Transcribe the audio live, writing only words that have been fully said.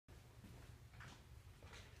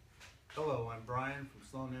Hello, I'm Brian from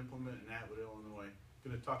Sloan Implement in Atwood, Illinois.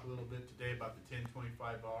 Going to talk a little bit today about the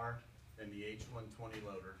 1025R and the H120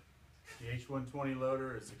 loader. The H120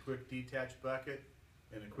 loader is a quick detach bucket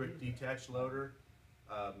and a quick detach loader.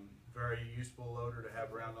 Very useful loader to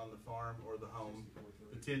have around on the farm or the home.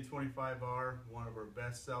 The 1025R, one of our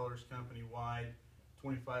best sellers company-wide,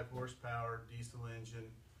 25 horsepower, diesel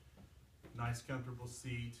engine, nice comfortable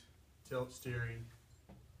seat, tilt steering,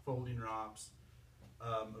 folding ROPS.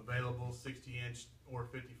 Available 60-inch or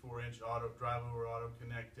 54-inch auto drive-over auto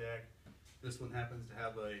connect deck. This one happens to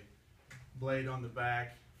have a blade on the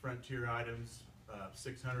back, Frontier items,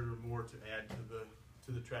 600 or more to add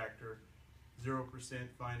to the tractor. 0%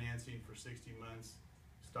 financing for 60 months.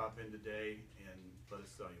 Stop in today and let us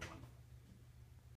sell you one.